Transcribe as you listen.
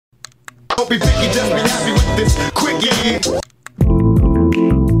be picky, just be happy with this quick, yeah.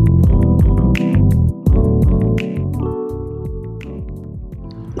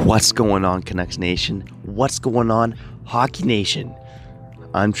 What's going on, Canucks Nation? What's going on, Hockey Nation?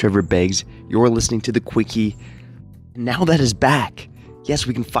 I'm Trevor Beggs. You're listening to The Quickie. Now that is back. Yes,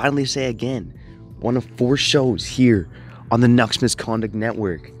 we can finally say again. One of 4 shows here on the Nucks Misconduct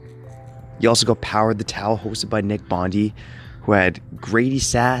Network. You also got Power the Towel, hosted by Nick Bondi, who had Grady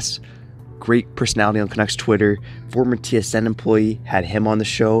Sass, great personality on Canucks Twitter. Former TSN employee, had him on the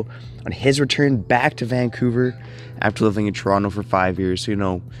show on his return back to Vancouver after living in Toronto for 5 years. So,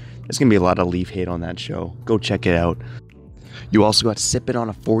 there's going to be a lot of Leaf hate on that show. Go check it out. You also got Sippin' on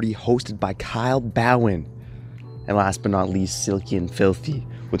a 40, hosted by Kyle Bowen. And last but not least, Silky and Filthy,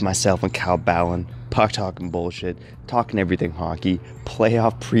 with myself and Kyle Bowen, puck talking bullshit, talking everything hockey,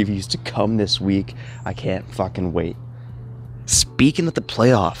 playoff previews to come this week. I can't fucking wait. Speaking of the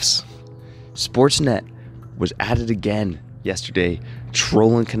playoffs, Sportsnet was at it again yesterday,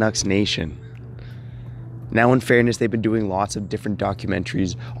 trolling Canucks Nation. Now, in fairness, they've been doing lots of different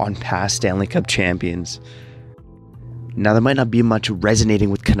documentaries on past Stanley Cup champions. Now, there might not be much resonating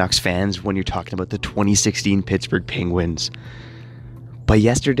with Canucks fans when you're talking about the 2016 Pittsburgh Penguins. But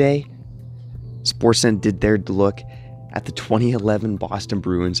yesterday, Sportsnet did their look at the 2011 Boston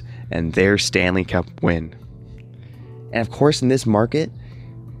Bruins and their Stanley Cup win. And of course, in this market,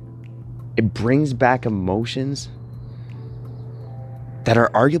 it brings back emotions that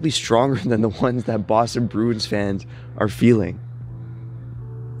are arguably stronger than the ones that Boston Bruins fans are feeling.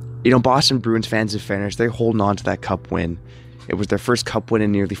 Boston Bruins fans, in fairness, they're holding on to that cup win. It was their first cup win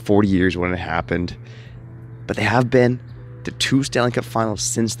in nearly 40 years when it happened. But they have been to 2 Stanley Cup finals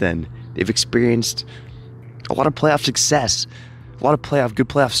since then. They've experienced a lot of playoff success, a lot of good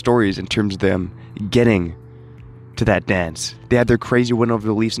playoff stories in terms of them getting to that dance. They had their crazy win over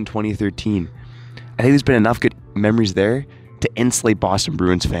the Leafs in 2013. I think there's been enough good memories there to insulate Boston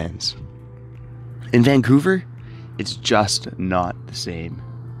Bruins fans. In Vancouver, it's just not the same.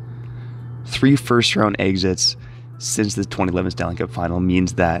 3 first-round exits since the 2011 Stanley Cup final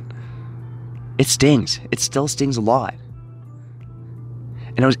means that it stings. It still stings a lot.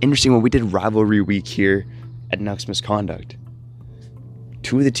 And it was interesting when we did Rivalry Week here at Nucks Misconduct.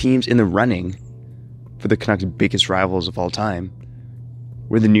 2 of the teams in the running for the Canucks' biggest rivals of all time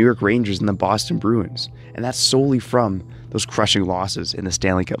were the New York Rangers and the Boston Bruins. And that's solely from those crushing losses in the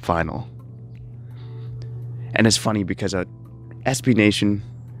Stanley Cup final. And it's funny because at SB Nation,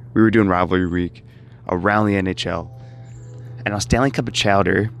 we were doing Rivalry Week around the NHL. And on Stanley Cup of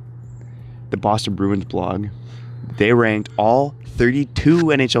Chowder, the Boston Bruins blog, they ranked all 32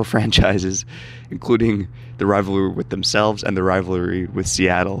 NHL franchises, including the rivalry with themselves and the rivalry with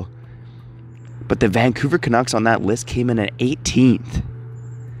Seattle. But the Vancouver Canucks on that list came in at 18th.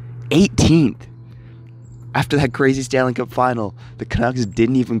 18th. After that crazy Stanley Cup final, the Canucks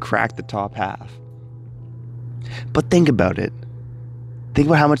didn't even crack the top half. But think about it. Think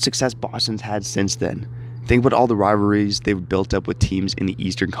about how much success Boston's had since then. Think about all the rivalries they've built up with teams in the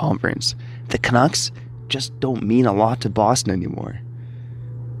Eastern Conference. The Canucks just don't mean a lot to Boston anymore.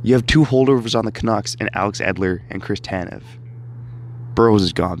 You have 2 holdovers on the Canucks in Alex Edler and Chris Tanev. Burrows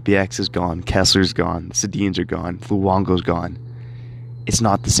is gone, BX is gone, Kessler's gone, the Sedins are gone, Luongo's gone. It's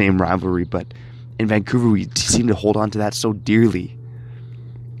not the same rivalry, but in Vancouver we seem to hold on to that so dearly.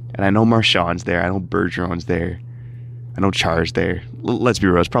 And I know Marchand's there, I know Bergeron's there, I know Char's there. Let's be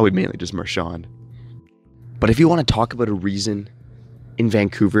real, it's probably mainly just Marchand. But if you want to talk about a reason in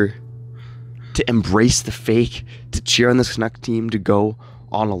Vancouver to embrace the fake, to cheer on this Canucks team to go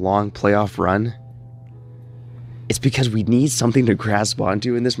on a long playoff run, it's because we need something to grasp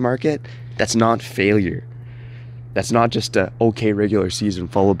onto in this market that's not failure. That's not just a okay regular season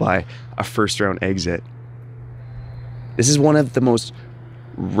followed by a first round exit. This is one of the most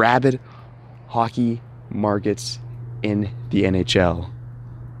rabid hockey markets in the NHL.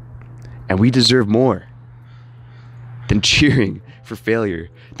 And we deserve more than cheering for failure,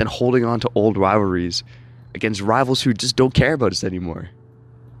 than holding on to old rivalries against rivals who just don't care about us anymore.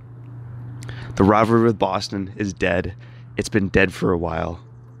 The rivalry with Boston is dead. It's been dead for a while.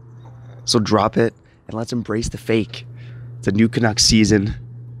 So drop it and let's embrace the fake. It's a new Canucks season.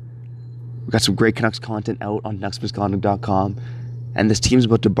 We've got some great Canucks content out on nucksmisconduct.com, and this team's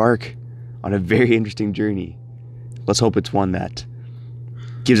about to embark on a very interesting journey. Let's hope it's one that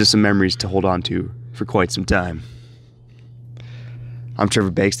gives us some memories to hold on to for quite some time. I'm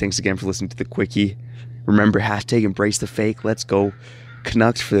Trevor Beggs. Thanks again for listening to The Quickie. Remember, hashtag embrace the fake. Let's go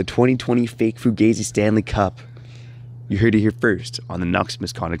Canucks for the 2020 Fake Fugazi Stanley Cup. You heard it here first on the Nucks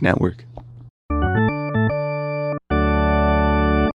Misconduct Network.